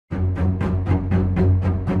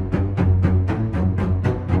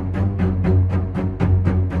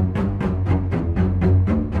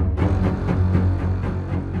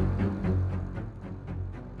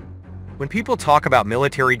people talk about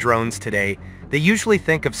military drones today, they usually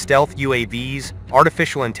think of stealth UAVs,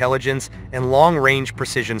 artificial intelligence, and long-range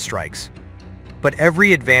precision strikes. But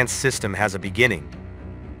every advanced system has a beginning.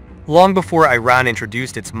 Long before Iran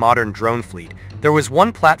introduced its modern drone fleet, there was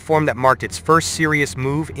one platform that marked its first serious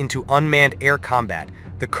move into unmanned air combat,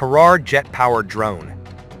 the Karrar jet-powered drone.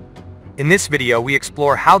 In this video, we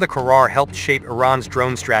explore how the Karrar helped shape Iran's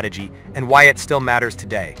drone strategy and why it still matters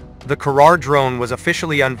today. The Karrar drone was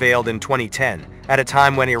officially unveiled in 2010, at a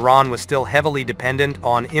time when Iran was still heavily dependent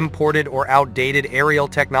on imported or outdated aerial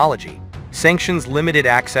technology. Sanctions limited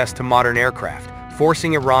access to modern aircraft,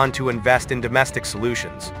 forcing Iran to invest in domestic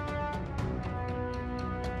solutions.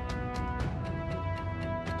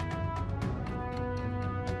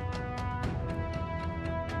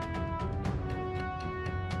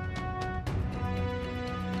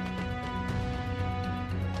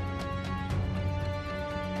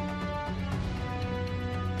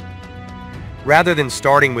 Rather than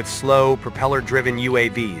starting with slow, propeller-driven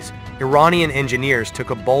UAVs, Iranian engineers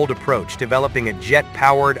took a bold approach, developing a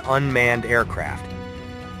jet-powered unmanned aircraft.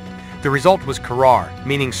 The result was Karrar,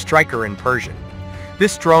 meaning striker in Persian.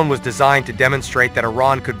 This drone was designed to demonstrate that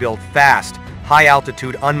Iran could build fast,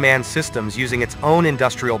 high-altitude unmanned systems using its own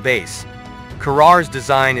industrial base. Karrar's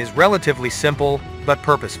design is relatively simple but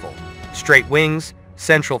purposeful. Straight wings,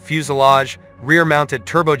 central fuselage, rear-mounted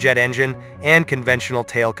turbojet engine, and conventional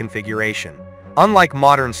tail configuration. Unlike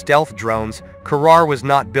modern stealth drones, Karrar was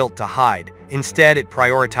not built to hide. Instead, it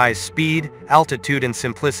prioritized speed, altitude, and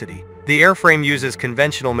simplicity. The airframe uses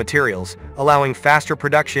conventional materials, allowing faster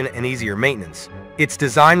production and easier maintenance. Its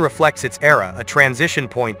design reflects its era, a transition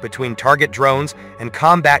point between target drones and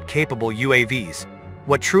combat-capable UAVs.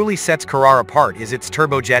 What truly sets Karrar apart is its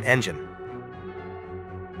turbojet engine.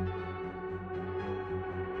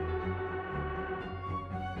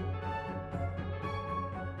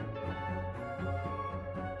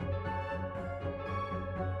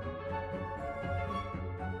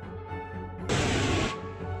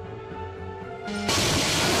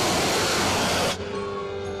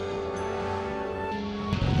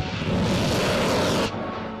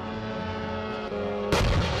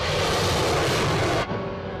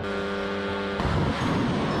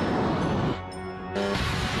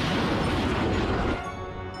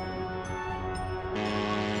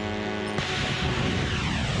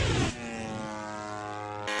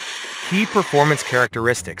 Key performance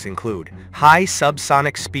characteristics include high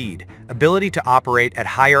subsonic speed, ability to operate at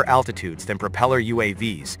higher altitudes than propeller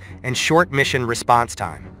UAVs, and short mission response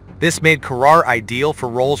time. This made Karrar ideal for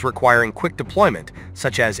roles requiring quick deployment,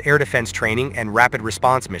 such as air defense training and rapid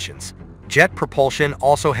response missions. Jet propulsion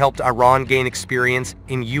also helped Iran gain experience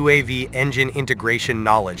in UAV engine integration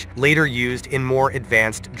knowledge, later used in more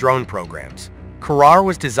advanced drone programs. Karrar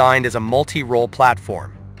was designed as a multi-role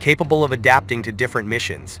platform, capable of adapting to different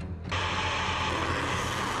missions.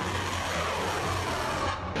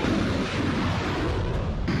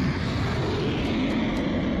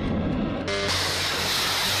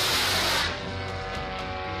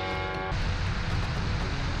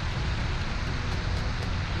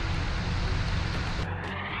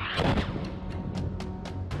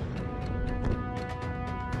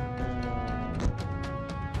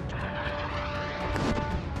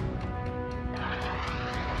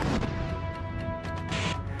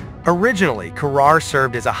 Originally, Karrar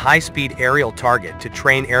served as a high-speed aerial target to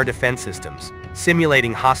train air defense systems,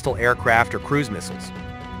 simulating hostile aircraft or cruise missiles.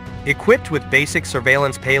 Equipped with basic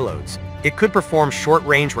surveillance payloads, it could perform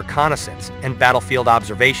short-range reconnaissance and battlefield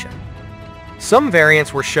observation. Some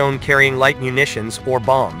variants were shown carrying light munitions or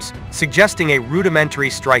bombs, suggesting a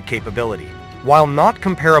rudimentary strike capability. While not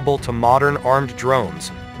comparable to modern armed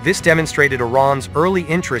drones, this demonstrated Iran's early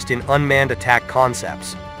interest in unmanned attack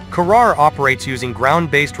concepts. Karrar operates using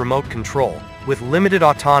ground-based remote control, with limited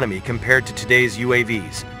autonomy compared to today's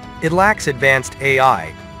UAVs. It lacks advanced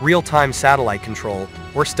AI, real-time satellite control,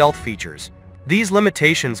 or stealth features. These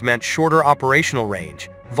limitations meant shorter operational range,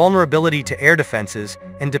 vulnerability to air defenses,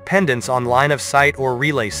 and dependence on line-of-sight or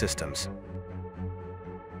relay systems.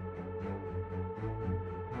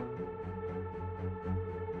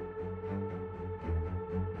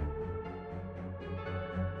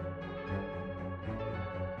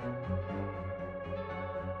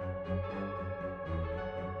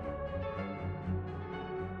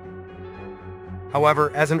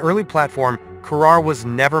 However, as an early platform, Karrar was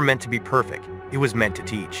never meant to be perfect. It was meant to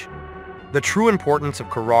teach. The true importance of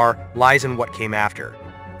Karrar lies in what came after.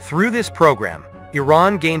 Through this program,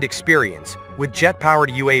 Iran gained experience with jet-powered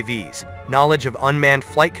UAVs, knowledge of unmanned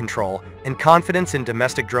flight control, and confidence in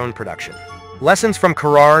domestic drone production. Lessons from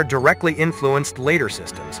Karrar directly influenced later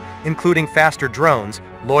systems, including faster drones,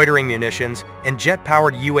 loitering munitions, and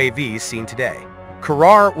jet-powered UAVs seen today.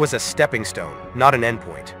 Karrar was a stepping stone, not an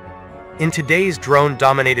endpoint. In today's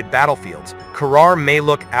drone-dominated battlefields, Karrar may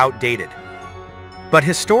look outdated. But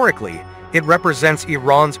historically, it represents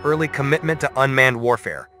Iran's early commitment to unmanned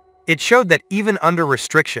warfare. It showed that even under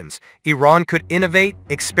restrictions, Iran could innovate,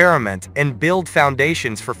 experiment, and build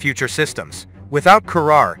foundations for future systems. Without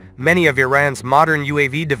Karrar, many of Iran's modern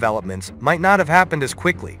UAV developments might not have happened as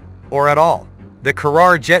quickly, or at all. The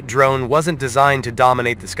Karrar jet drone wasn't designed to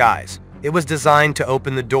dominate the skies. It was designed to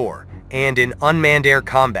open the door, and in unmanned air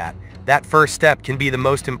combat, that first step can be the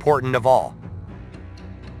most important of all.